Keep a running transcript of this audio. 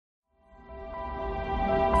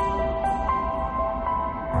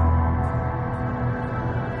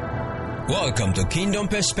Welcome to Kingdom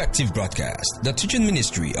Perspective Broadcast, the teaching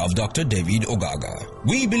ministry of Dr. David Ogaga.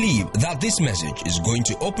 We believe that this message is going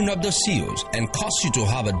to open up the seals and cause you to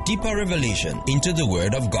have a deeper revelation into the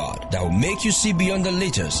Word of God that will make you see beyond the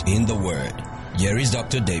letters in the Word. Here is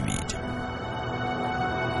Dr. David.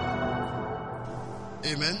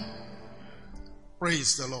 Amen.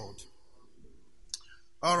 Praise the Lord.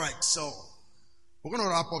 All right, so we're going to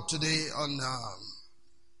wrap up today on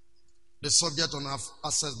the subject on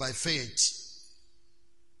access by faith.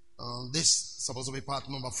 This is supposed to be part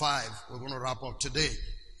number 5. We're going to wrap up today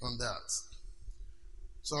on that.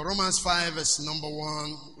 So Romans 5 verse number 1,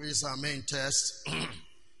 which is our main text.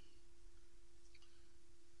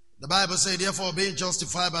 The Bible says, therefore, being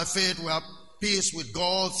justified by faith, we have peace with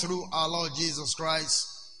God through our Lord Jesus Christ,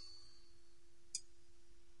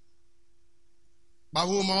 by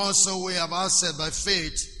whom also we have access by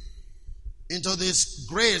faith into this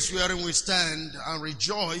grace wherein we stand and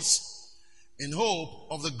rejoice in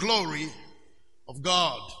hope of the glory of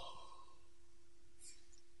God.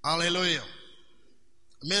 Hallelujah.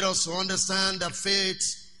 It made us to understand that faith,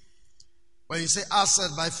 when you say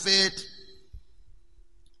access by faith,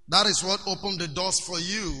 that is what opened the doors for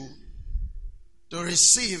you to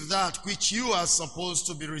receive that which you are supposed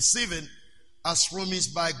to be receiving as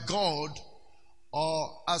promised by God, or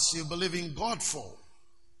as you believe in God for.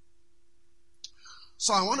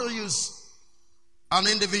 So I want to use an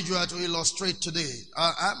individual to illustrate today.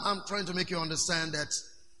 I'm trying to make you understand that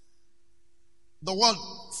the word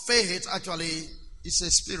faith actually is a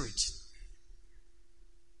spirit.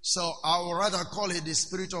 So I would rather call it the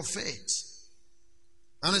spirit of faith.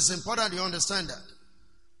 And it's important you understand that.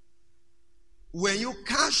 When you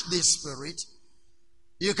catch this spirit,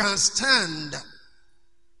 you can stand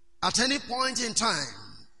at any point in time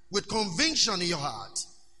with conviction in your heart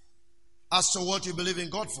as to what you believe in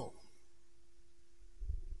God for.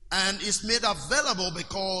 And it's made available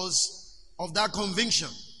because of that conviction.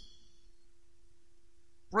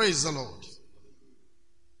 Praise the Lord.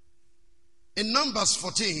 In Numbers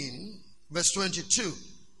 14, verse 22,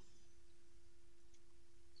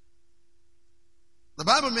 the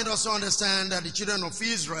Bible made us understand that the children of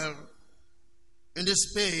Israel, in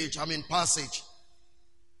this passage,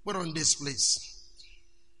 put on this please.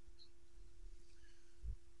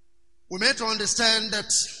 We made to understand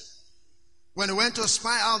that when they went to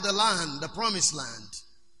spy out the land, the promised land,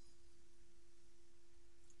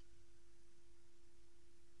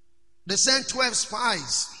 they sent 12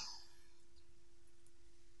 spies.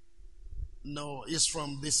 No, it's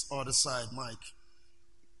from this other side, Mike.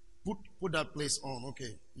 Put that place on.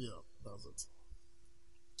 Okay, yeah, that's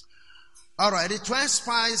it. All right, the 12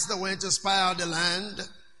 spies that went to spy out the land,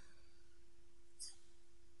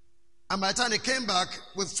 and by the time they came back,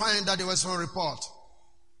 we find that there was some report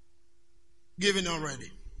given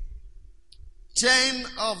already. 10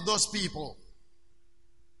 of those people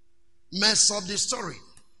messed up the story.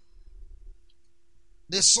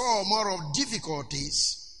 They saw more of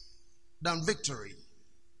difficulties than victory.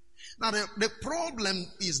 Now the problem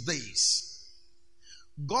is this.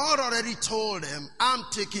 God already told them, I'm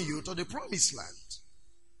taking you to the promised land.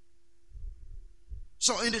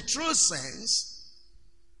 So in the true sense,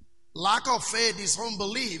 lack of faith is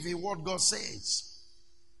unbelief in what God says.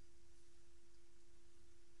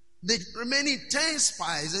 The remaining 10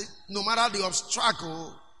 spies, no matter the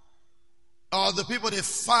obstacle or the people they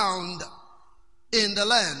found in the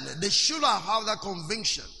land, they should have had that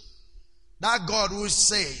conviction that God who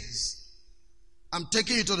says, I'm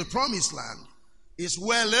taking you to the promised land, is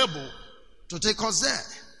well able to take us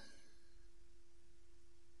there.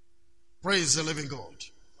 Praise the living God.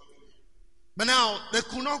 But now, they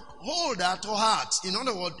could not hold that to heart. In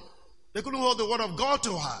other words, they couldn't hold the word of God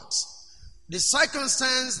to heart. The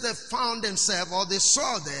circumstance they found themselves, or they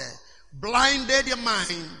saw there, blinded their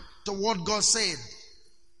mind to what God said.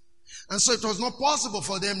 And so it was not possible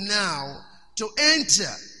for them now to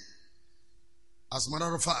enter, as a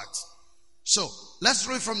matter of fact. So, let's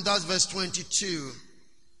read from that verse 22.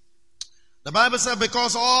 The Bible said,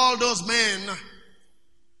 because all those men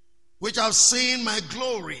which have seen my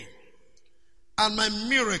glory and my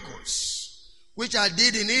miracles, which I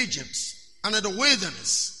did in Egypt and in the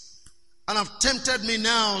wilderness, and have tempted me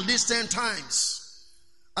now these 10 times,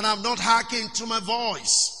 and have not hearkened to my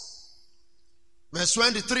voice. Verse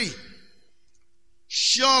 23.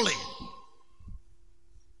 Surely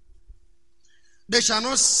they shall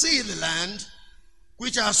not see the land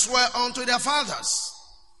which I swear unto their fathers,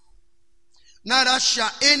 neither shall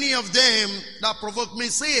any of them that provoke me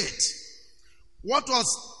see it. What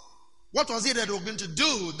was it that they were going to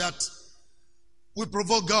do that would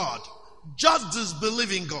provoke God? Just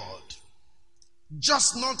disbelieving God.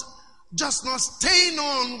 Just not just not staying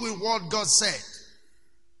on with what God said.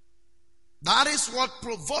 That is what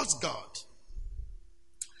provokes God.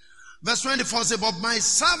 Verse 24 says, but my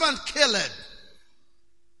servant Caleb,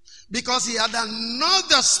 because he had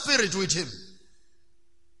another spirit with him,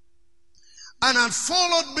 and had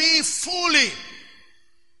followed me fully,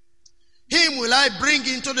 him will I bring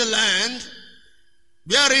into the land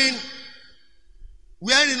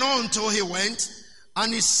wherein unto he went,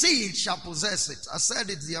 and his seed shall possess it. I said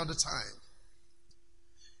it the other time.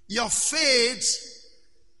 Your faith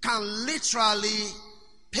can literally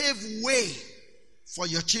pave way for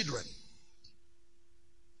your children.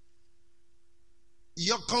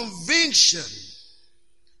 Your conviction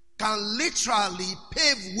can literally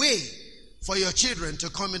pave way for your children to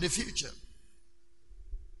come in the future.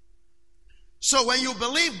 So when you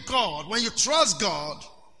believe God, when you trust God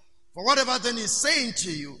for whatever thing He's saying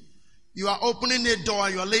to you, you are opening a door,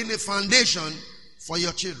 you are laying a foundation for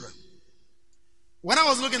your children. When I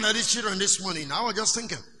was looking at these children this morning, I was just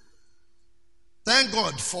thinking, thank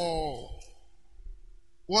God for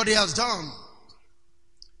what He has done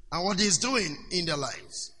and what He's doing in their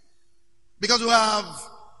lives. Because we have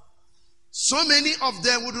so many of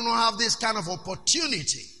them who do not have this kind of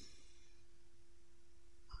opportunity.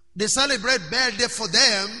 They celebrate birthday for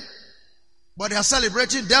them, but they are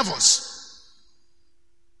celebrating devils.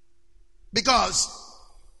 Because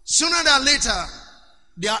sooner than later,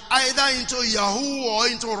 they are either into Yahoo or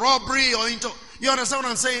into robbery or into... You understand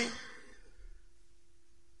what I'm saying?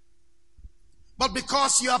 But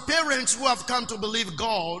because you are parents who have come to believe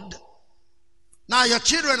God, now your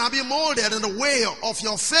children are being molded in the way of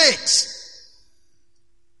your faith.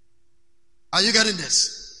 Are you getting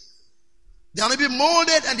this? They are being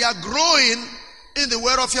molded and they are growing in the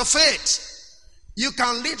way of your faith. You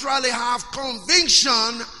can literally have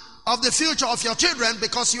conviction of the future of your children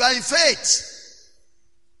because you are in faith.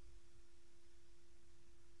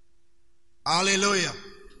 Hallelujah.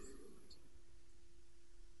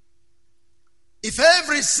 If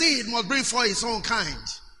every seed must bring forth its own kind,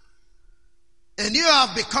 and you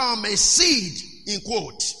have become a seed, in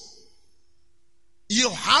quote, you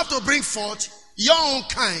have to bring forth your own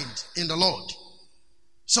kind in the Lord.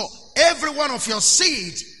 So every one of your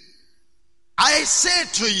seed, I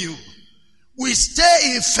say to you, we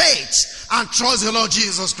stay in faith and trust the Lord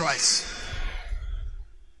Jesus Christ.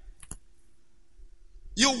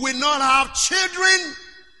 You will not have children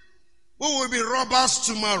who will be robbers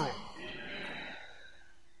tomorrow.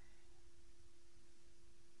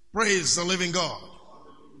 Praise the living God.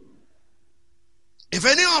 If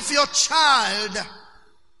any of your child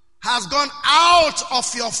has gone out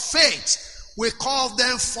of your faith, we call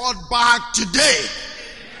them forth back today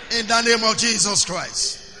in the name of Jesus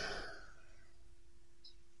Christ.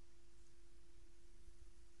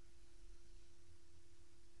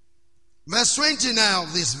 Verse 20 now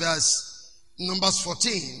of this verse, Numbers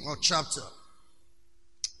 14 or chapter.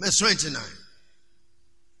 Verse 29.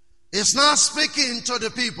 It's not speaking to the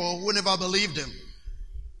people who never believed him.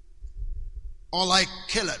 Or like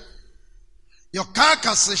Caleb. Your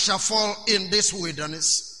carcasses shall fall in this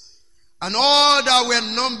wilderness, and all that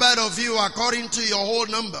were numbered of you according to your whole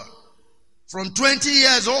number, from 20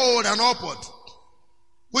 years old and upward,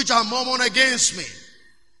 which are murmuring against me.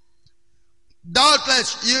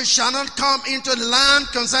 Doubtless you shall not come into the land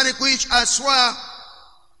concerning which I swear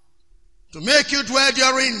to make you dwell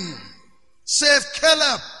therein, save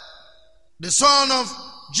Caleb, the son of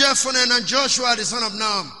Jephunneh, and Joshua, the son of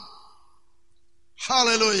Nun.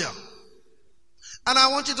 Hallelujah. And I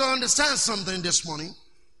want you to understand something this morning.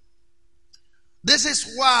 This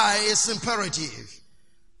is why it's imperative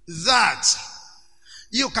that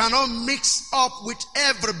you cannot mix up with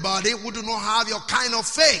everybody who do not have your kind of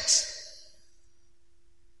faith.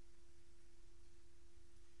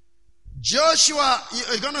 Joshua,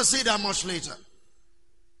 you're going to see that much later.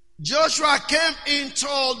 Joshua came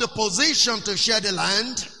into the position to share the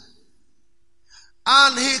land,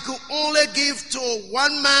 and he could only give to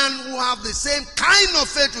one man who have the same kind of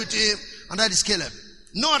faith with him, and that is Caleb.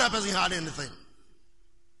 No other person had anything.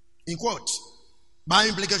 In quotes. By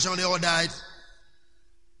implication, they all died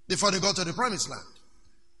before they got to the promised land.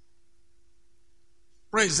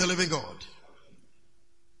 Praise the living God.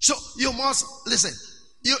 So you must listen.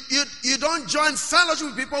 You don't join fellowship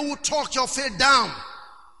with people who talk your faith down.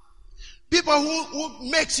 People who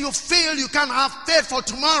makes you feel you can't have faith for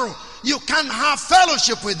tomorrow. You can't have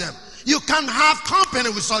fellowship with them. You can't have company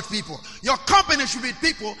with such people. Your company should be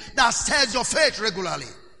people that stirs your faith regularly.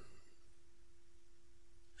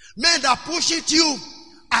 Men that push it you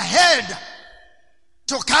ahead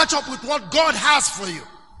to catch up with what God has for you.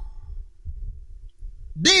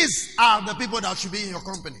 These are the people that should be in your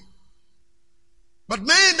company. But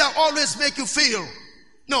men that always make you feel,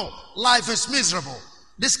 no, life is miserable.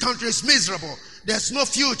 This country is miserable. There's no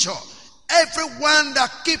future. Everyone that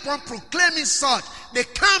keep on proclaiming such, they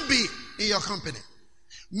can't be in your company.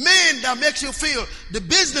 Men that makes you feel the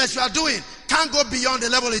business you are doing can't go beyond the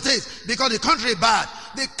level it is because the country is bad.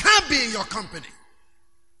 They can't be in your company.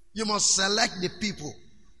 You must select the people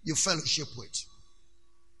you fellowship with.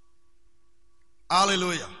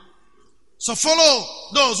 Hallelujah. So follow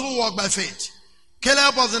those who walk by faith.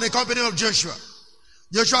 Caleb was in the company of Joshua.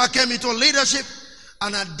 Joshua came into leadership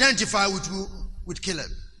and identified with Caleb.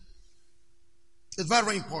 It's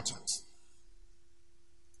very important.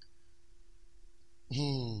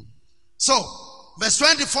 So, verse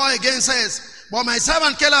 24 again says, but my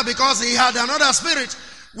servant Caleb, because he had another spirit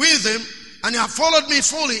with him, and he had followed me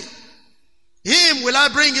fully, him will I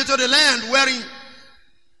bring into the land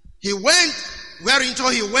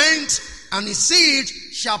whereinto he went, and his seed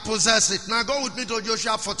shall possess it. Now go with me to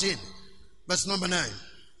Joshua 14, verse number 9.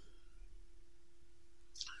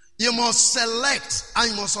 You must select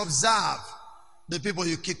and you must observe the people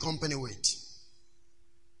you keep company with.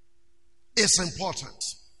 It's important.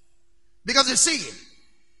 Because you see,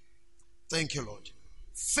 thank you, Lord.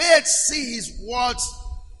 Faith sees what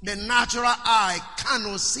the natural eye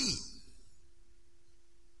cannot see.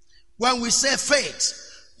 When we say faith,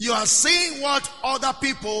 you are seeing what other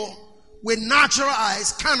people with natural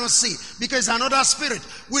eyes cannot see. Because another spirit.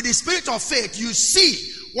 With the spirit of faith, you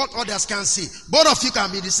see what others can see. Both of you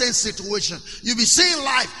can be in the same situation. You'll be seeing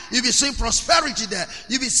life. You'll be seeing prosperity there.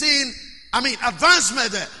 You'll be seeing,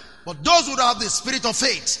 advancement there. But those who have the spirit of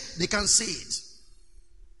faith, they can see it.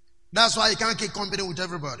 That's why you can't keep company with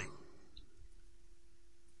everybody.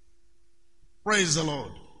 Praise the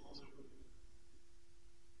Lord.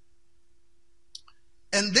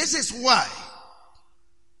 And this is why,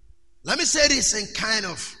 let me say this in kind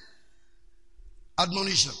of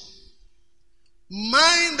admonition.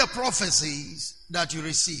 Mind the prophecies that you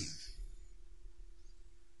receive.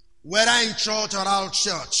 Whether in church or out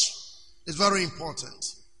church, is very important.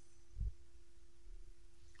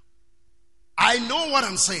 I know what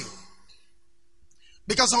I'm saying.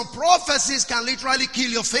 Because some prophecies can literally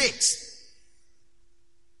kill your faith.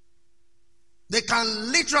 They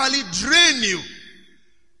can literally drain you.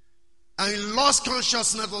 And you lost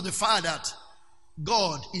consciousness of the fact that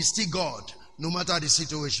God is still God, no matter the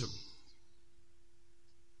situation.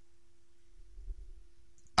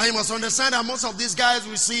 And you must understand that most of these guys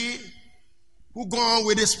we see who go on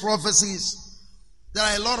with these prophecies, there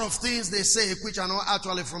are a lot of things they say which are not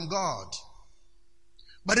actually from God.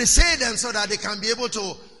 But they say them so that they can be able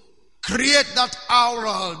to create that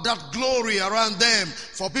aura, that glory around them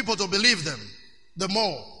for people to believe them the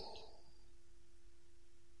more.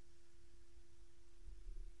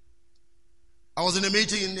 I was in a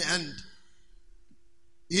meeting and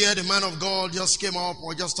here the man of God just came up,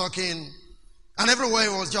 or just talking, and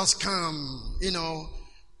everywhere was just calm,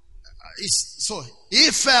 So he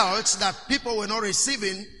felt that people were not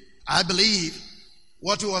receiving, I believe,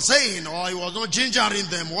 what he was saying, or he was not gingering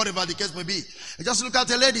them, whatever the case may be. He just look at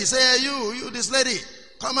the lady, say, hey, you this lady,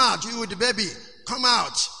 come out, you with the baby, come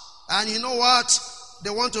out. And you know what? They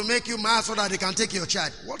want to make you mad so that they can take your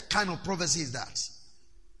child. What kind of prophecy is that?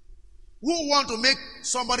 Who want to make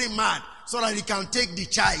somebody mad so that he can take the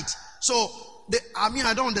child? So, I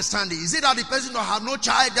don't understand it. Is it that the person don't have no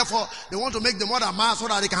child, therefore they want to make the mother mad so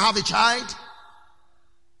that they can have a child?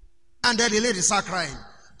 And then the lady start crying.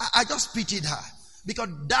 I just pitied her. Because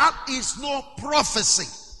that is no prophecy.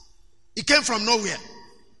 It came from nowhere.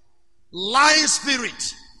 Lying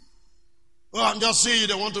spirit. Oh, I'm just saying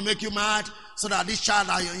they want to make you mad so that this child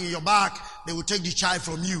are in your back, they will take the child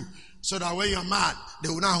from you. So that when you're mad, they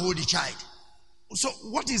will not hold the child. So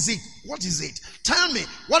what is it? What is it? Tell me,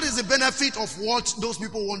 what is the benefit of what those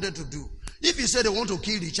people wanted to do? If you say they want to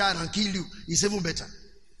kill the child and kill you, it's even better.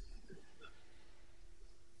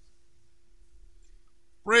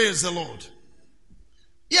 Praise the Lord.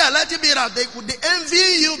 Yeah, let it be that they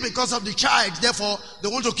envy you because of the child. Therefore, they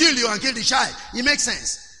want to kill you and kill the child. It makes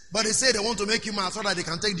sense. But they say they want to make you mad so that they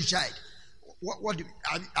can take the child.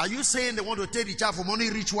 Are you saying they want to take the child for money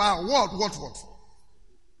ritual? What?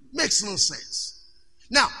 Makes no sense.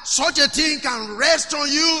 Now, such a thing can rest on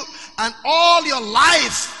you and all your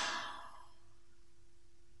life.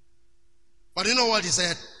 But you know what he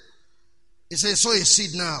said? He said, sow a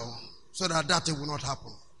seed now so that thing will not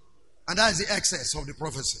happen. And that is the excess of the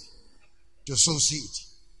prophecy. To sow seed.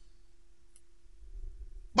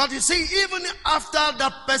 But you see, even after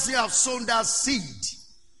that person has sown that seed,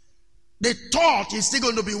 the thought is still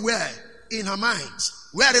going to be where? In her mind.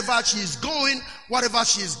 Wherever she is going, whatever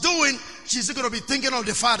she is doing, she's still going to be thinking of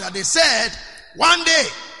the Father. They said, one day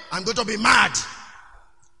I'm going to be mad.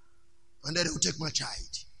 And then they will take my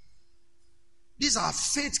child. These are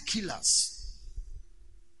faith killers.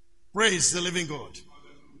 Praise the living God.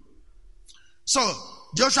 So,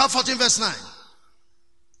 Joshua 14 verse 9.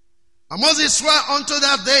 And Moses swore unto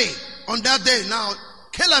that day, on that day, now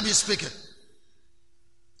Caleb is speaking,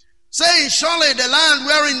 saying, surely the land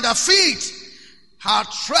wherein the feet are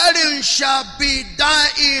treading shall be thy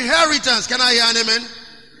inheritance. Can I hear an amen?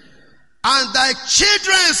 And thy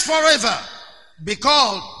children's forever,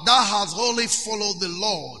 because thou hast wholly followed the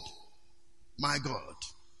Lord my God.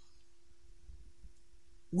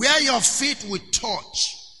 Where your feet will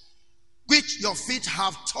touch, which your feet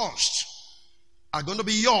have touched, are going to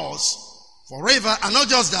be yours forever. And not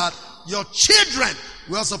just that, your children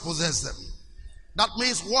will also possess them. That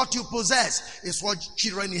means what you possess is what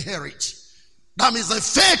children inherit. That means the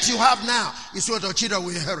faith you have now is what your children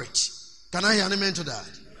will inherit. Can I hear an amen to that?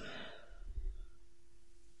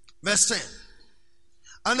 Verse 10.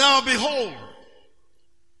 And now behold,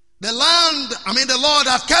 the Lord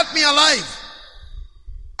hath kept me alive,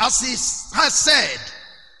 as he has said,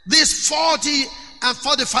 these 40 and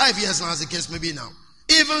 45 years now, as the case may be now.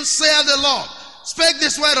 Even said the Lord, spake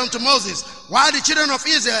this word unto Moses, while the children of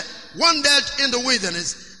Israel wandered in the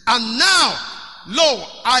wilderness. And now, lo,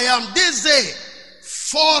 I am this day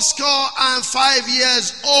 85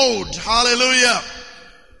 years old. Hallelujah.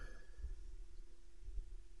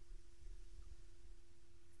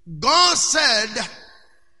 God said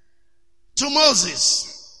to Moses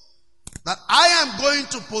that I am going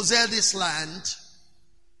to possess this land,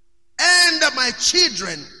 and my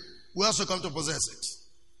children will also come to possess it.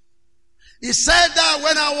 He said that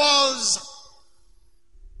when I was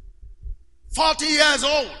 40 years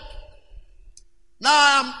old. Now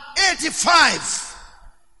I'm 85.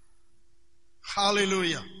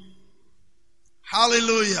 Hallelujah.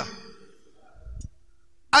 Hallelujah.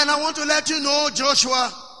 And I want to let you know,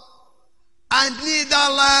 Joshua, I need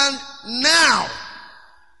that land now.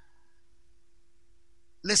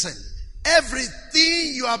 Listen,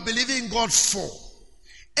 everything you are believing God for,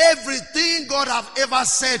 everything God have ever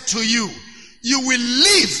said to you, you will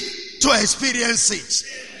live to experience it.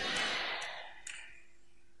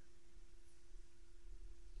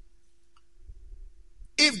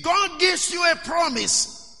 If God gives you a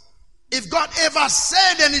promise, if God ever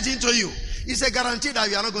said anything to you, it's a guarantee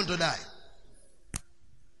that you are not going to die.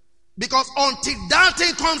 Because until that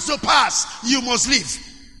thing comes to pass, you must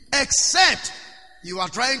live. Except you are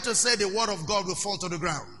trying to say the word of God will fall to the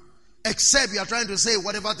ground. Except you are trying to say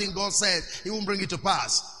whatever thing God said, He won't bring it to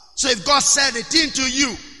pass. So if God said a thing to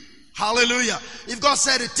you, hallelujah. If God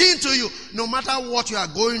said a thing to you, no matter what you are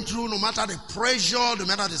going through, no matter the pressure, no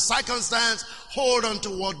matter the circumstance, hold on to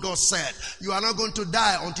what God said. You are not going to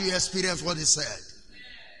die until you experience what He said.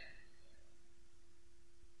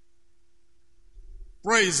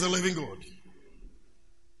 Praise the living God.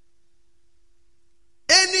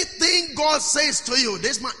 Anything God says to you,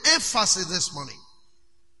 this is my emphasis this morning.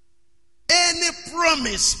 Any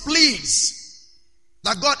promise, please,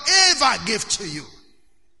 that God ever gave to you,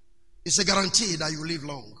 it's a guarantee that you live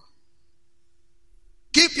long.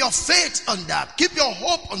 Keep your faith on that. Keep your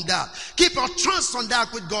hope on that. Keep your trust on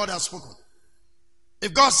that which God has spoken.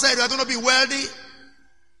 If God said you're going to be wealthy,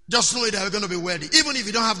 just know that you're going to be wealthy. Even if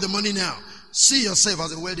you don't have the money now, see yourself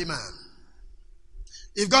as a wealthy man.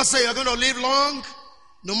 If God said you're going to live long,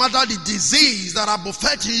 no matter the disease that are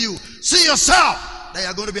buffeting you, see yourself that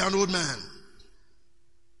you're going to be an old man.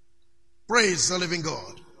 Praise the living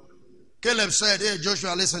God. Caleb said, hey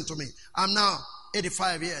Joshua, listen to me. I'm now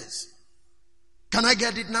 85 years. Can I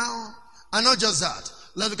get it now? And not just that.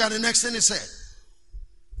 Let's look at the next thing he said.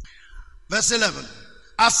 Verse 11.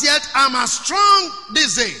 As yet I'm as strong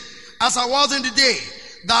this day as I was in the day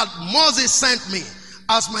that Moses sent me.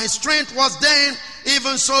 As my strength was then,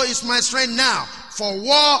 even so is my strength now. For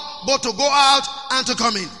war, both to go out and to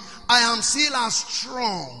come in. I am still as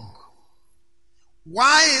strong.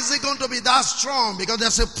 Why is it going to be that strong? Because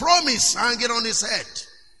there's a promise hanging on his head.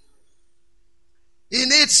 He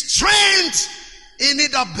needs strength. He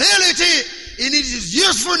needs ability. He needs his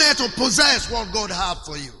usefulness to possess what God has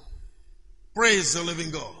for you. Praise the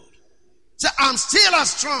living God. So I'm still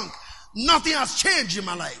as strong. Nothing has changed in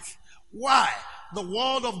my life. Why? The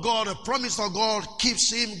word of God, the promise of God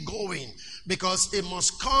keeps him going. Because it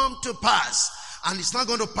must come to pass. And it's not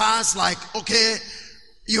going to pass like, okay,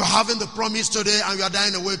 you're having the promise today and you are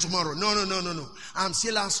dying away tomorrow. No. I'm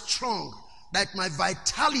still as strong. That my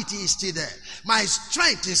vitality is still there. My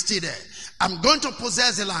strength is still there. I'm going to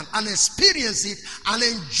possess the land and experience it and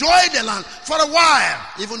enjoy the land for a while,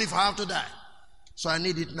 even if I have to die. So I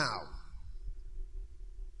need it now.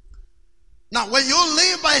 Now, when you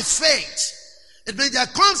live by faith, it means there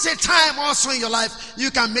comes a time also in your life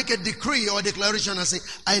you can make a decree or declaration and say,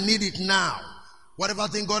 I need it now. Whatever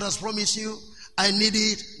thing God has promised you, I need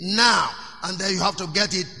it now. And then you have to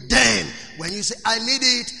get it then. When you say, I need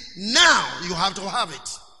it now, you have to have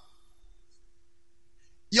it.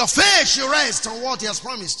 Your faith should rest on what He has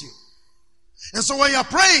promised you. And so when you're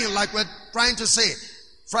praying, like we're trying to say,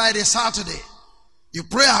 Friday, Saturday, you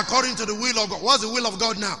pray according to the will of God. What's the will of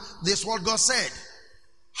God now? This is what God said.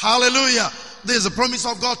 Hallelujah. This is the promise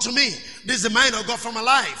of God to me. This is the mind of God for my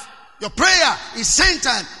life. Your prayer is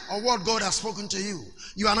centered on what God has spoken to you.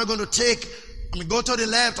 You are not going to go to the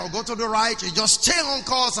left or go to the right. You just stay on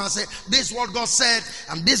course and say, this is what God said,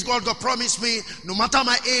 and this is what God promised me. No matter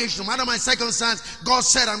my age, no matter my circumstance, God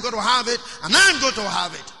said I'm going to have it, and I'm going to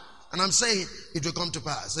have it. And I'm saying it will come to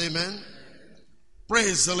pass. Amen.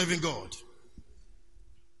 Praise the living God.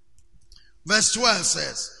 Verse 12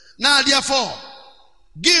 says, now therefore,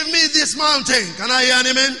 give me this mountain. Can I hear an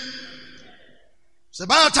amen? It's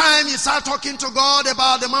about time you start talking to God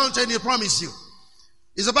about the mountain He promised you.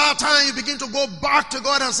 It's about time you begin to go back to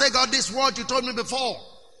God and say, God, this is what you told me before.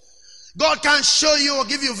 God can show you or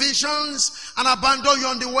give you visions and abandon you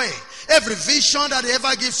on the way. Every vision that He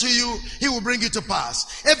ever gives to you, He will bring it to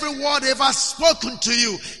pass. Every word ever spoken to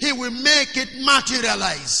you, He will make it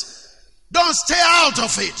materialize. Don't stay out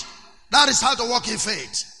of it. That is how to walk in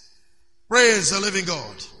faith. Praise the living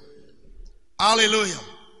God. Hallelujah.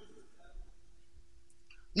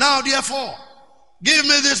 Now therefore, give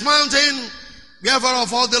me this mountain. Wherefore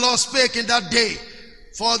of all the Lord spake in that day.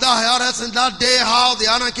 For thou heardest in that day how the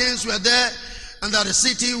Anakims were there, and that the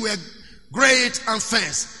city were great and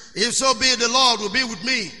fenced. If so be the Lord will be with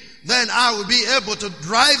me, then I will be able to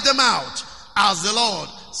drive them out, as the Lord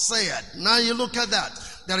said. Now you look at that.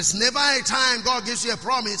 There is never a time God gives you a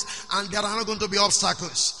promise and there are not going to be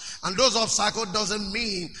obstacles. And those obstacles doesn't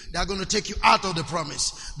mean they are going to take you out of the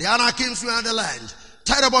promise. The Anakims were in the land.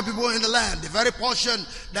 Terrible people in the land. The very portion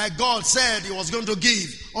that God said He was going to give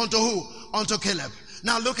unto who? Unto Caleb.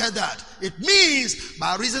 Now look at that. It means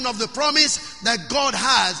by reason of the promise that God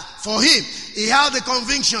has for him, he had the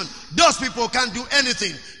conviction those people can't do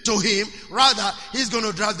anything to him. Rather, he's going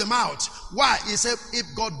to drive them out. Why? He said, if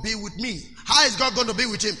God be with me. How is God going to be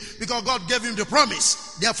with him? Because God gave him the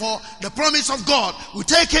promise. Therefore, the promise of God will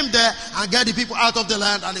take him there and get the people out of the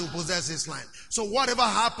land, and he will possess his land. So whatever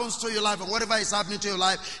happens to your life and whatever is happening to your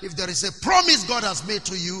life, if there is a promise God has made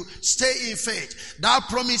to you, stay in faith. That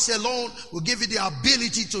promise alone will give you the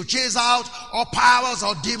ability to chase out all powers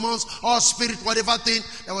or demons or spirit, whatever thing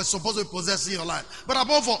that was supposed to be possessing your life. But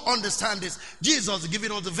above all, understand this. Jesus is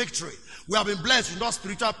giving us the victory. We have been blessed in those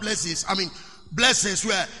spiritual places. Blessings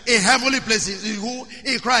were in heavenly places. In who?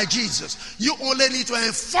 In Christ Jesus. You only need to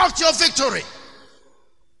enforce your victory.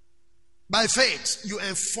 By faith, you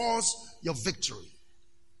enforce your victory.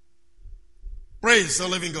 Praise the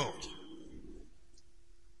living God.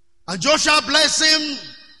 And Joshua blessed him,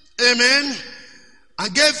 amen,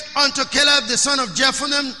 and gave unto Caleb the son of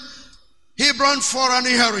Jephunneh Hebron for an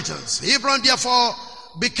inheritance. Hebron therefore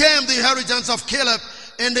became the inheritance of Caleb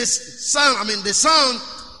and the son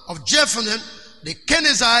of Jephunneh the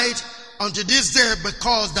Kenizzite unto this day,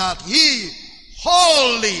 because that he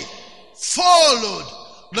wholly followed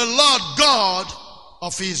the Lord God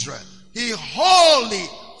of Israel. He wholly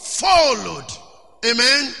followed.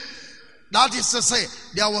 Amen. That is to say,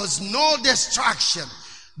 there was no distraction.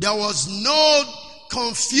 There was no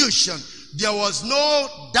confusion. There was no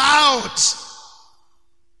doubt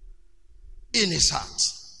in his heart.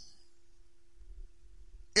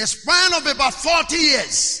 A span of about 40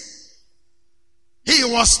 years, he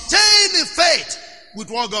was staying in faith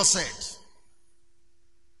with what God said.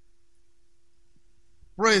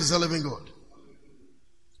 Praise the living God.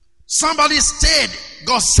 Somebody stayed.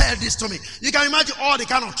 God said this to me. You can imagine all the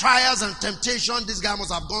kind of trials and temptation this guy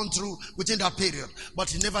must have gone through within that period.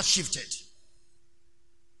 But he never shifted.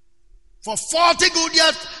 For 40 good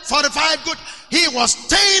years, 45 good, he was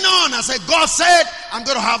staying on and said, God said, I'm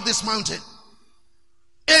going to have this mountain.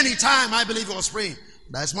 Anytime I believe he was praying,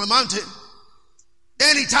 that's my mountain.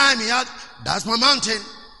 Anytime he had, that's my mountain.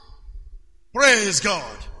 Praise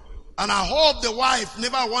God. And I hope the wife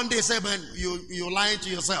never one day said, man, you're lying to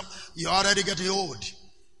yourself. You're already getting old.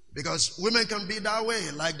 Because women can be that way,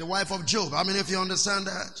 like the wife of Job. I mean, if you understand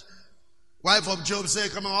that. Wife of Job said,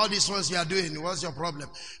 come on, all these ones you are doing, what's your problem?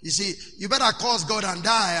 You see, you better curse God and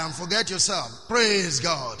die and forget yourself. Praise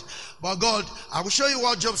God. But God, I will show you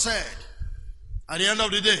what Job said at the end of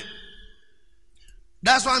the day.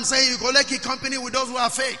 That's why I'm saying you go like keep company with those who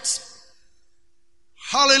have faith.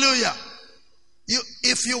 Hallelujah.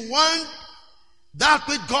 If you want That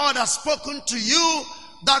which God has spoken to you,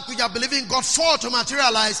 that which you are believing God for to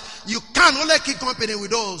materialize, you can only keep company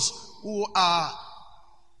with those who are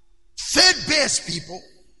faith-based people,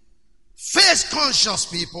 faith-conscious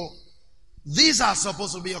people. These are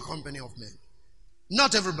supposed to be a company of men.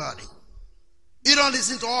 Not everybody. You don't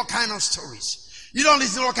listen to all kinds of stories. You don't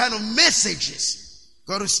listen to all kinds of messages.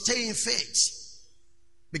 Got to stay in faith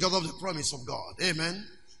because of the promise of God. Amen.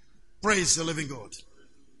 Praise the living God.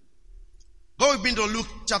 Go with me to Luke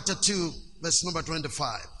chapter 2, verse number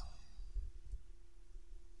 25.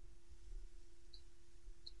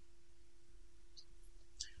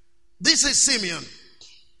 This is Simeon.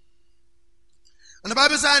 And the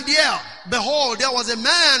Bible says, and yeah, behold, there was a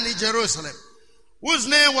man in Jerusalem whose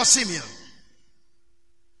name was Simeon.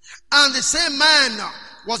 And the same man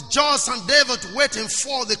was just and David waiting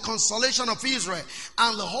for the consolation of Israel.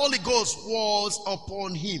 And the Holy Ghost was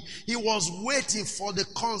upon him. He was waiting for the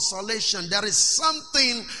consolation. There is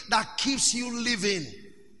something that keeps you living.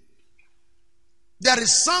 There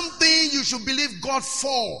is something you should believe God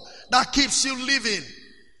for that keeps you living.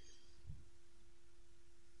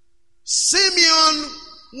 Simeon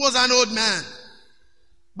was an old man.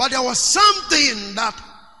 But there was something that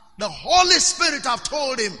the Holy Spirit have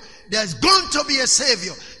told him. There's going to be a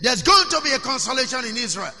Savior. There's going to be a consolation in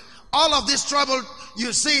Israel. All of this trouble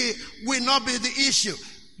you see will not be the issue.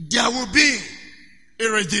 There will be a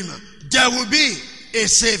Redeemer. There will be a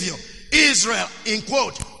Savior. Israel, in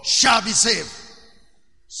quote, shall be saved.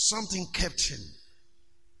 Something kept him.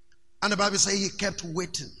 And the Bible says he kept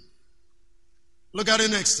waiting. Look at the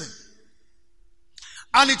next thing.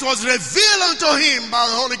 And it was revealed unto him by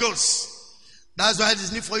the Holy Ghost. That's why it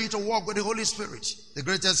is need for you to walk with the Holy Spirit, the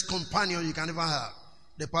greatest companion you can ever have,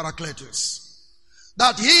 the Paracletus.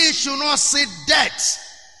 That he should not see death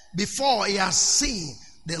before he has seen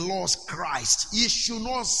the Lord Christ. He should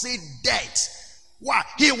not see death. Why?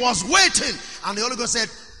 He was waiting, and the Holy Ghost said,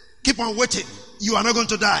 keep on waiting. You are not going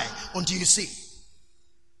to die until you see.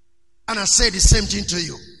 And I say the same thing to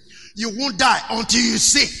you. You won't die until you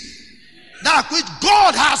see that which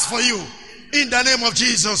God has for you in the name of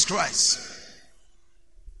Jesus Christ.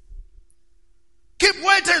 Keep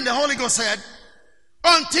waiting, the Holy Ghost said,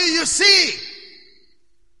 until you see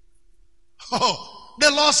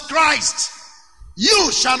the Lord Christ.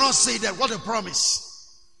 You shall not see that. What a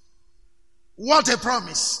promise. What a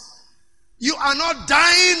promise. You are not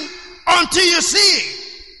dying until you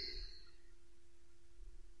see.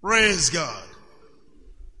 Praise God.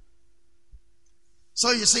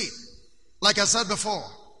 So you see, like I said before,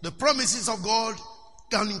 the promises of God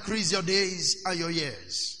can increase your days and your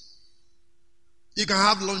years. You can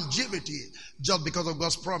have longevity just because of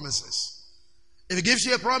God's promises. If He gives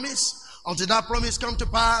you a promise, until that promise comes to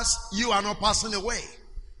pass, you are not passing away.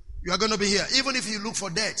 You are going to be here. Even if you look for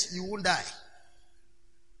death, you won't die.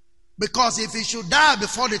 Because if you should die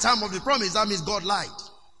before the time of the promise, that means God lied.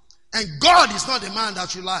 And God is not a man that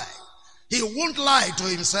should lie. He won't lie to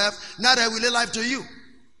himself, neither will he lie to you.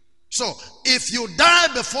 So, if you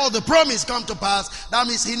die before the promise comes to pass, that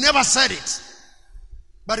means he never said it.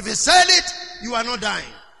 But if he said it, you are not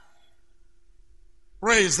dying.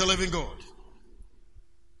 Praise the living God.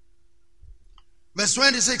 Verse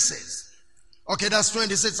 26 says, okay, that's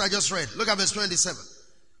 26 I just read. Look at verse 27.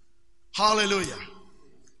 Hallelujah.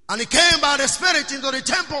 And he came by the Spirit into the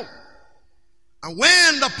temple. And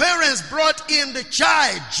when the parents brought in the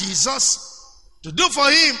child, Jesus, to do for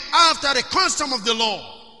him after the custom of the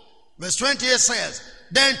law, verse 28 says,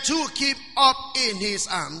 then took him up in his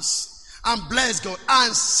arms and blessed God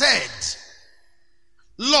and said,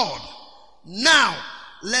 Lord, now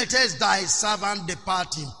lettest thy servant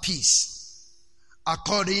depart in peace,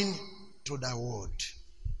 according to thy word.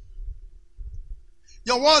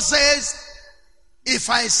 Your word says, if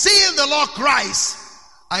I see the Lord Christ,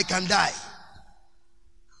 I can die.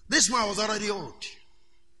 This man was already old,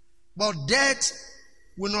 but death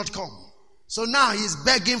will not come. So now he's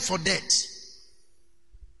begging for death.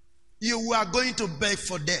 You are going to beg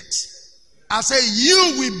for death. I say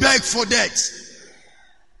you will beg for death.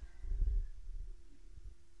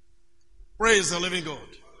 Praise the living God.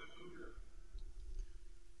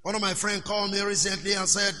 One of my friends called me recently and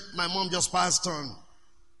said, my mom just passed on.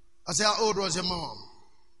 I said, how old was your mom?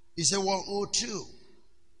 He said, 102.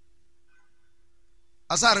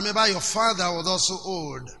 I said, I remember your father was also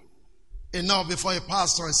old enough before he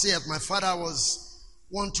passed on. I said, my father was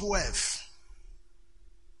 112.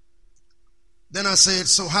 Then I said,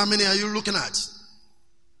 so how many are you looking at?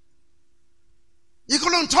 You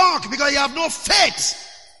couldn't talk because you have no faith.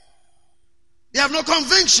 You have no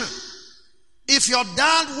conviction. If your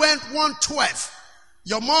dad went 112,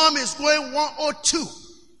 your mom is going 102.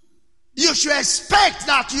 You should expect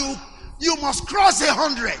that you must cross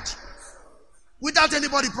 100 without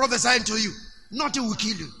anybody prophesying to you. Nothing will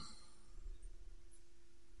kill you.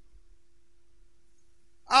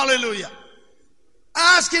 Hallelujah.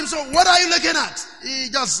 I asked him, so what are you looking at? He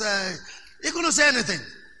just, he couldn't say anything.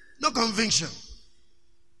 No conviction.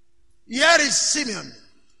 Here is Simeon.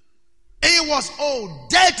 He was old.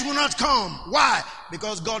 Death will not come. Why?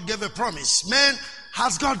 Because God gave a promise. Man,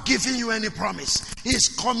 has God given you any promise?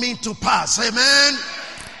 It's coming to pass. Amen.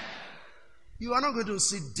 You are not going to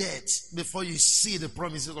see death before you see the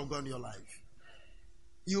promises of God in your life.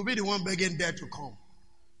 You'll be the one begging death to come.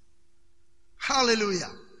 Hallelujah.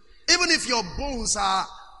 Even if your bones are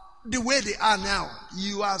the way they are now,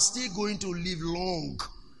 you are still going to live long.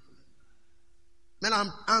 Man,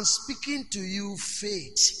 I'm speaking to you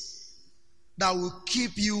faith that will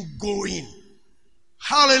keep you going.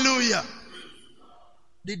 Hallelujah.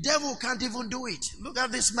 The devil can't even do it. Look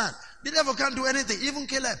at this man. The devil can't do anything. Even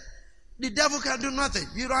Caleb. The devil can do nothing.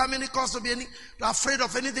 You don't have any cause to be afraid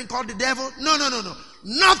of anything called the devil. No.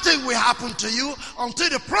 Nothing will happen to you until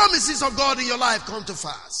the promises of God in your life come to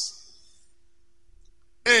pass.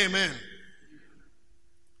 Amen.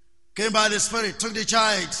 Came by the Spirit, took the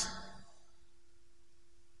child,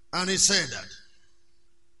 and he said that.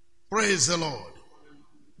 Praise the Lord.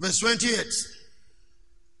 Verse 28.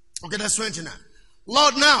 Okay, that's 29.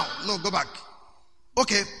 Lord, now. No, go back.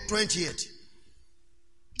 Okay, 28.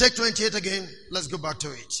 Take 28 again. Let's go back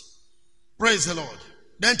to it. Praise the Lord.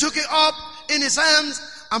 Then took it up in his hands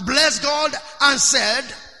and blessed God and said,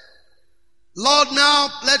 Lord, now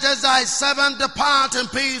let us thy servant depart in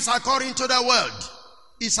peace according to thy word.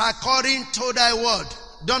 It's according to thy word.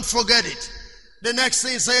 Don't forget it. The next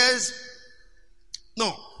thing says,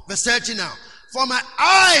 no, verse 30 now. For my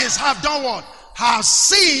eyes have done what? Have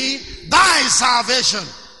seen thy salvation.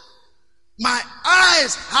 My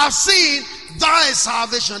eyes have seen thy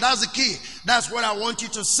salvation. That's the key. That's what I want you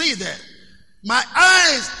to see there. My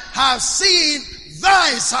eyes have seen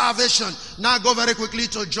thy salvation. Now go very quickly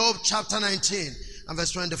to Job chapter 19 and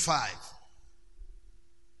verse 25.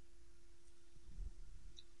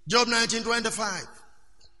 Job 19:25.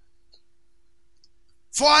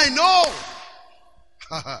 For I know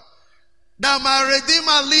that my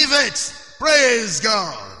Redeemer liveth. Praise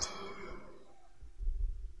God.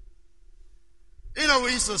 You know,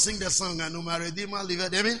 we used to sing the song, I know my Redeemer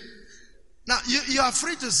liveth. Amen. Now, you are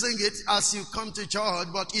free to sing it as you come to church,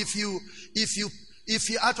 but if you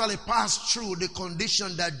actually pass through the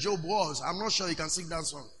condition that Job was, I'm not sure you can sing that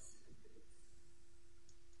song.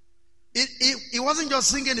 He wasn't just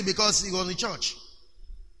singing it because he was in church.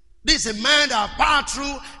 This is a man that passed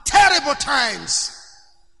through terrible times.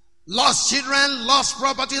 Lost children, lost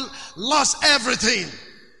property, lost everything.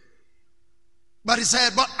 But he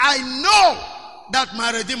said, but I know that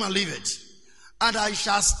my Redeemer liveth, and I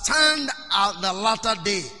shall stand at the latter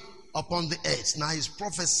day upon the earth. Now he's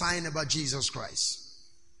prophesying about Jesus Christ.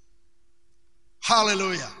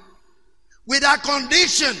 Hallelujah. With that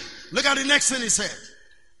condition, look at the next thing he said.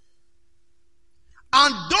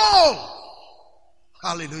 And though,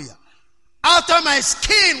 hallelujah, after my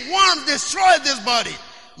skin once destroyed this body,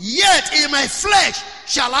 yet in my flesh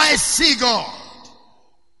shall I see God.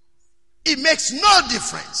 It makes no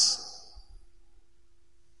difference.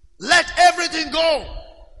 Let everything go.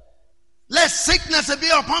 Let sickness be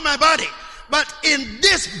upon my body. But in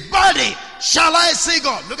this body shall I see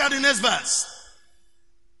God. Look at the next verse.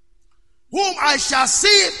 Whom I shall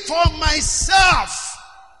see for myself.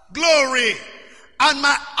 Glory. And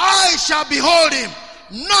my eyes shall behold him.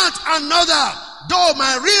 Not another. Though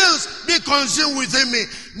my reels be consumed within me.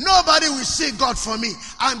 Nobody will see God for me.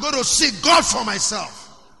 I'm going to see God for myself.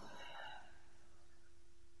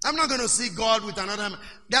 I'm not going to see God with another man.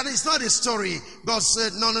 That is not a story. God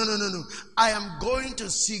said, no. I am going to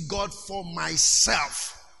see God for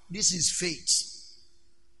myself. This is faith.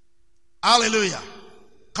 Hallelujah.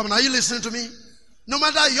 Come on, are you listening to me? No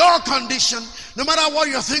matter your condition, no matter what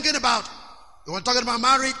you're thinking about, you want talking about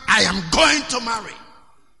marriage? I am going to marry.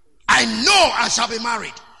 I know I shall be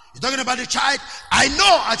married. You're talking about the child? I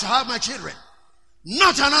know I shall have my children.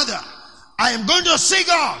 Not another. I am going to see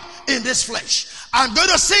God in this flesh. I'm going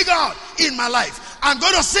to see God in my life. I'm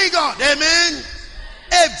going to see God. Amen.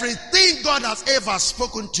 Everything God has ever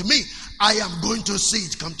spoken to me, I am going to see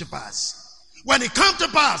it come to pass. When it comes to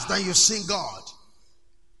pass, then you see God.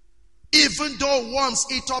 Even though once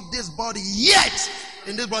eat up this body, yet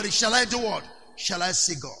in this body shall I do what? Shall I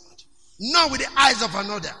see God? Not with the eyes of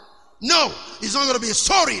another. No, it's not going to be a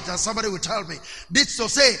story that somebody will tell me. This to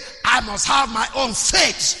say, I must have my own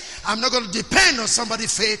faith. I'm not going to depend on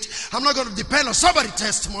somebody's faith. I'm not going to depend on somebody's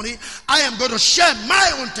testimony. I am going to share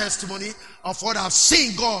my own testimony of what I've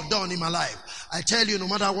seen God done in my life. I tell you, no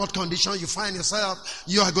matter what condition you find yourself,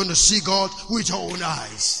 you are going to see God with your own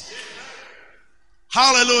eyes.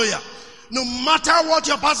 Hallelujah. No matter what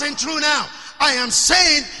you're passing through now, I am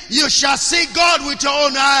saying you shall see God with your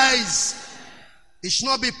own eyes. It should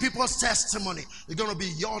not be people's testimony. It's going to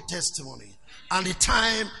be your testimony. And the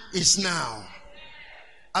time is now.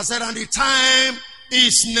 I said, and the time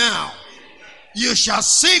is now. You shall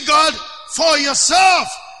see God for yourself.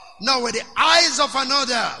 Not with the eyes of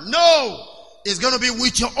another. No. It's going to be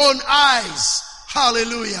with your own eyes.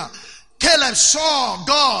 Hallelujah. Caleb saw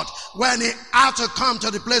God when he had to come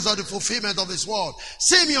to the place of the fulfillment of his word.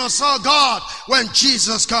 Simeon saw God when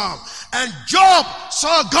Jesus came. And Job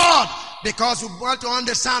saw God, because we want to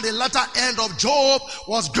understand the latter end of Job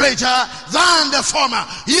was greater than the former.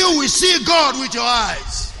 You will see God with your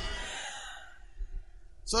eyes.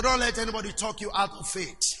 So don't let anybody talk you out of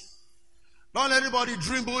faith. Don't let anybody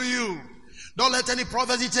dribble you. Don't let any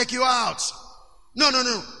prophecy take you out. No.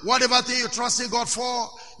 Whatever thing you trust in God for,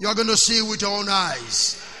 you are going to see with your own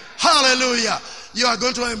eyes. Hallelujah. You are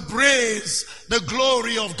going to embrace the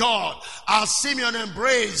glory of God. As Simeon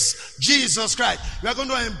embraced Jesus Christ, you are going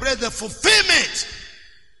to embrace the fulfillment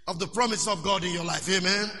of the promise of God in your life.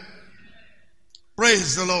 Amen.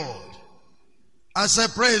 Praise the Lord. I said,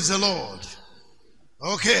 praise the Lord.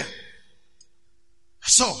 Okay.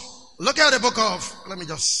 So, look at the book of, let me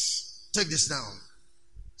just take this down.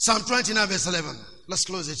 Psalm 29 verse 11. Let's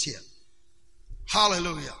close it here.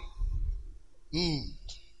 Hallelujah.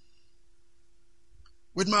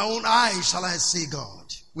 With my own eyes shall I see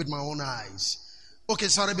God. With my own eyes. Okay,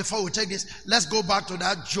 sorry, before we take this, let's go back to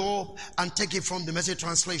that Job and take it from the Message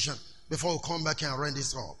translation before we come back and run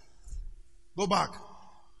this up. Go back.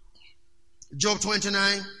 Job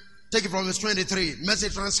 29, take it from verse 23.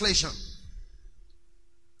 Message translation.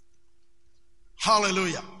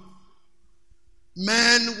 Hallelujah.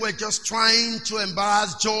 Men were just trying to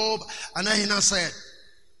embarrass Job, and then he now said,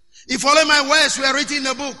 if all of my words were written in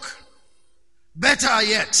a book, better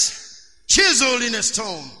yet, chiseled in a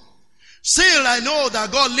stone, still I know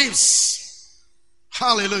that God lives.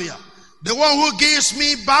 Hallelujah. The one who gives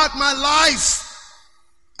me back my life,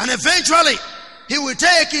 and eventually he will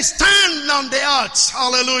take his stand on the earth.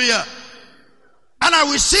 Hallelujah. And I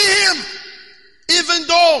will see him, even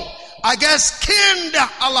though I get skinned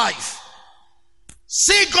alive.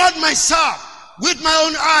 See God myself with my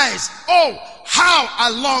own eyes. Oh, how I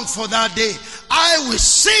long for that day. I will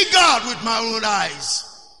see God with my own eyes.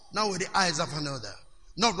 Not with the eyes of another.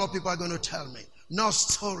 Not what people are going to tell me. Not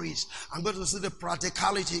stories. I'm going to see the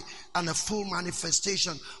practicality and the full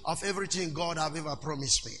manifestation of everything God have ever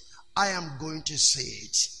promised me. I am going to see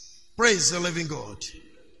it. Praise the living God.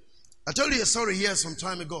 I told you a story here some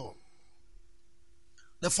time ago.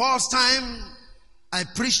 The first time I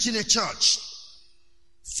preached in a church.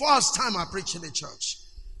 First time I preached in a church.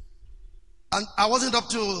 And I wasn't up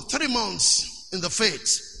to 3 months in the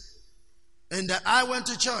faith. And I went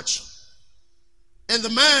to church. And the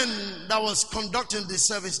man that was conducting the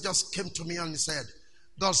service just came to me and he said,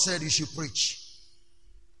 God said you should preach.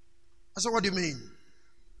 I said, what do you mean?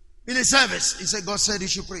 In the service, he said, God said you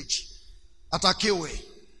should preach. At Akiwe,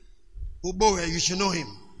 Ubowe, you should know him.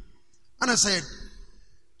 And I said,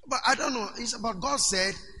 but I don't know. He said, but God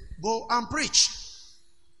said, go and preach.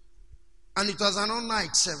 And it was an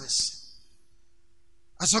all-night service.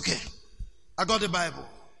 I said, okay. I got the Bible.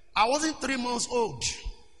 I wasn't 3 months old.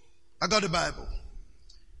 I got the Bible.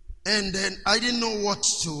 And then I didn't know what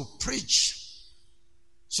to preach.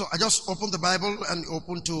 So I just opened the Bible and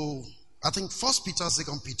opened to, I think, 1 Peter,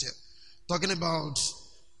 2 Peter. Talking about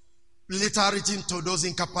later written to those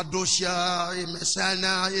in Cappadocia, in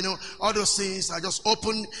Messina, all those things. I just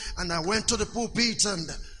opened and I went to the pulpit and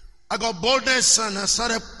I got boldness and I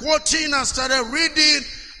started quoting, I started reading.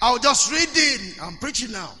 I was just reading. I'm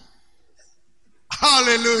preaching now.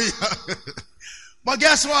 Hallelujah. But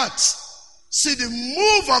guess what? See the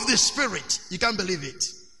move of the Spirit. You can't believe it.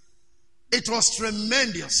 It was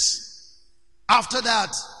tremendous. After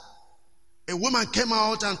that, a woman came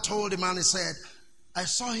out and told the man, he said, I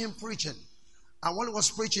saw him preaching. And when he was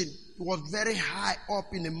preaching, he was very high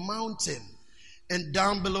up in a mountain. And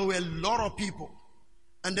down below were a lot of people.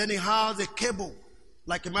 And then he had a cable,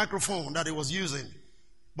 like a microphone that he was using.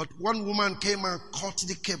 But one woman came and cut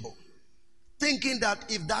the cable, thinking that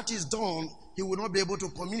if that is done, he would not be able to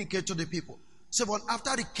communicate to the people. So but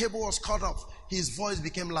after the cable was cut off, his voice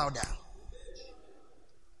became louder.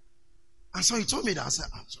 And so he told me that. I said,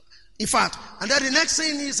 In fact, and then the next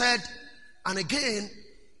thing he said, and again,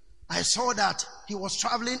 I saw that he was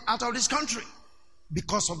traveling out of this country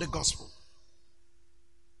because of the gospel.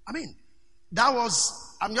 I mean, that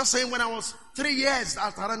was, I'm just saying, when I was 3 years,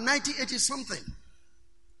 after 1980 something.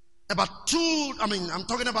 I'm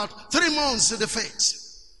talking about 3 months in the faith.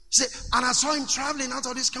 See, and I saw him traveling out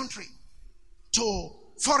of this country to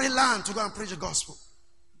foreign land to go and preach the gospel.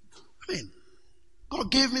 I mean, God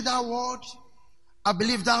gave me that word. I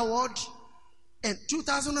believe that word. In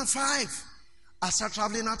 2005, I started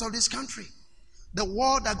traveling out of this country. The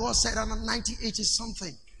word that God said in 1980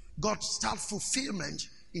 something, God started fulfillment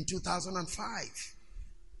in 2005.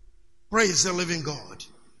 Praise the living God.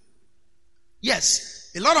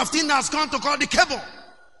 Yes, a lot of things has gone to call the cable,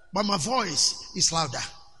 but my voice is louder.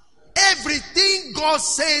 Everything God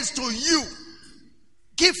says to you,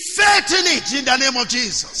 keep faith in it in the name of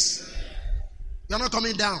Jesus. You are not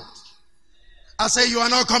coming down. I say you are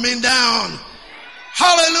not coming down.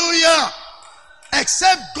 Hallelujah.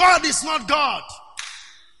 Except God is not God.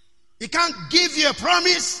 He can't give you a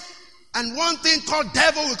promise and one thing called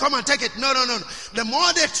devil will come and take it. No. The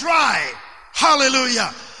more they try,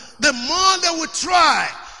 hallelujah, the more they will try,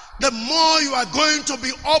 the more you are going to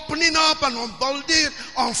be opening up and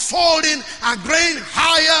unfolding and growing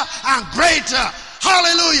higher and greater.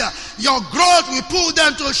 Hallelujah. Your growth will put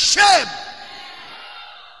them to shame.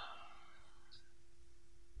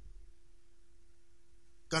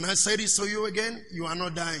 Can I say this to you again? You are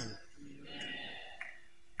not dying.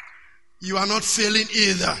 You are not failing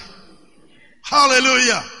either.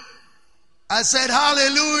 Hallelujah. I said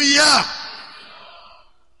hallelujah.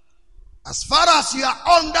 As far as you are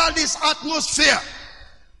under this atmosphere,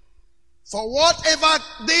 for whatever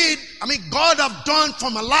God have done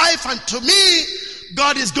for my life and to me,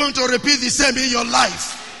 God is going to repeat the same in your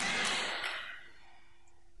life.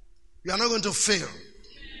 You are not going to fail.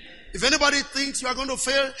 If anybody thinks you are going to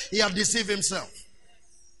fail, he has deceived himself.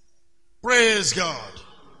 Praise God.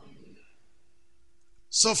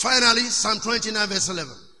 So finally, Psalm 29 verse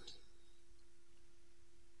 11.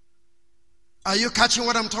 Are you catching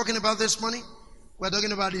what I'm talking about this morning? We're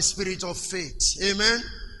talking about the spirit of faith. Amen?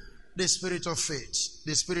 The spirit of faith.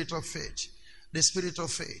 The spirit of faith. The spirit of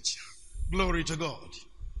faith. Glory to God.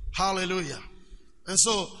 Hallelujah. And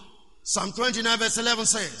so, Psalm 29 verse 11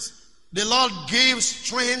 says, the Lord gives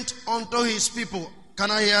strength unto his people.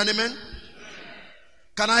 Can I hear an amen?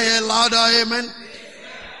 Can I hear louder amen?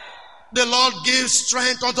 The Lord gives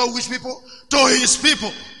strength unto which people? To his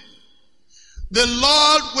people. The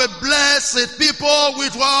Lord will bless his people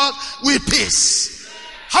with what? With peace.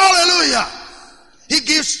 Hallelujah. He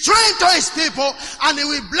gives strength to his people and he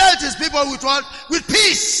will bless his people with what? With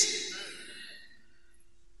peace.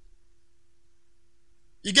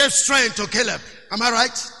 He gave strength to Caleb. Am I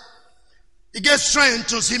right? He gave strength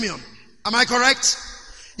to Simeon. Am I correct?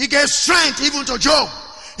 He gave strength even to Job.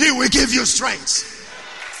 He will give you strength.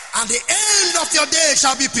 And the end of your day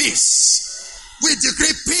shall be peace. We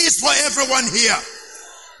decree peace for everyone here.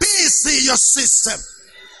 Peace in your system.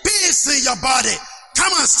 Peace in your body.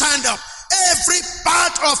 Come and stand up. Every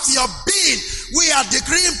part of your being, we are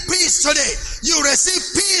decreeing peace today. You receive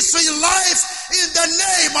peace in your life in the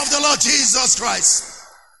name of the Lord Jesus Christ.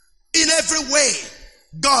 In every way,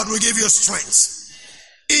 God will give you strength.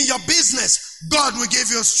 In your business, God will give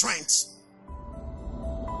you strength.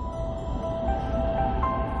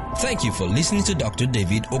 Thank you for listening to Dr.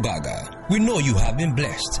 David Ogaga. We know you have been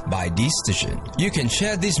blessed by this station. You can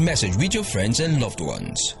share this message with your friends and loved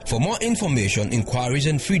ones. For more information, inquiries,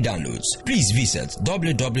 and free downloads, please visit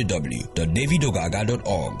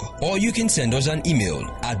www.davidogaga.org or you can send us an email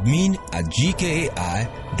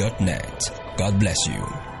admin@gkai.net. God bless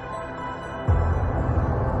you.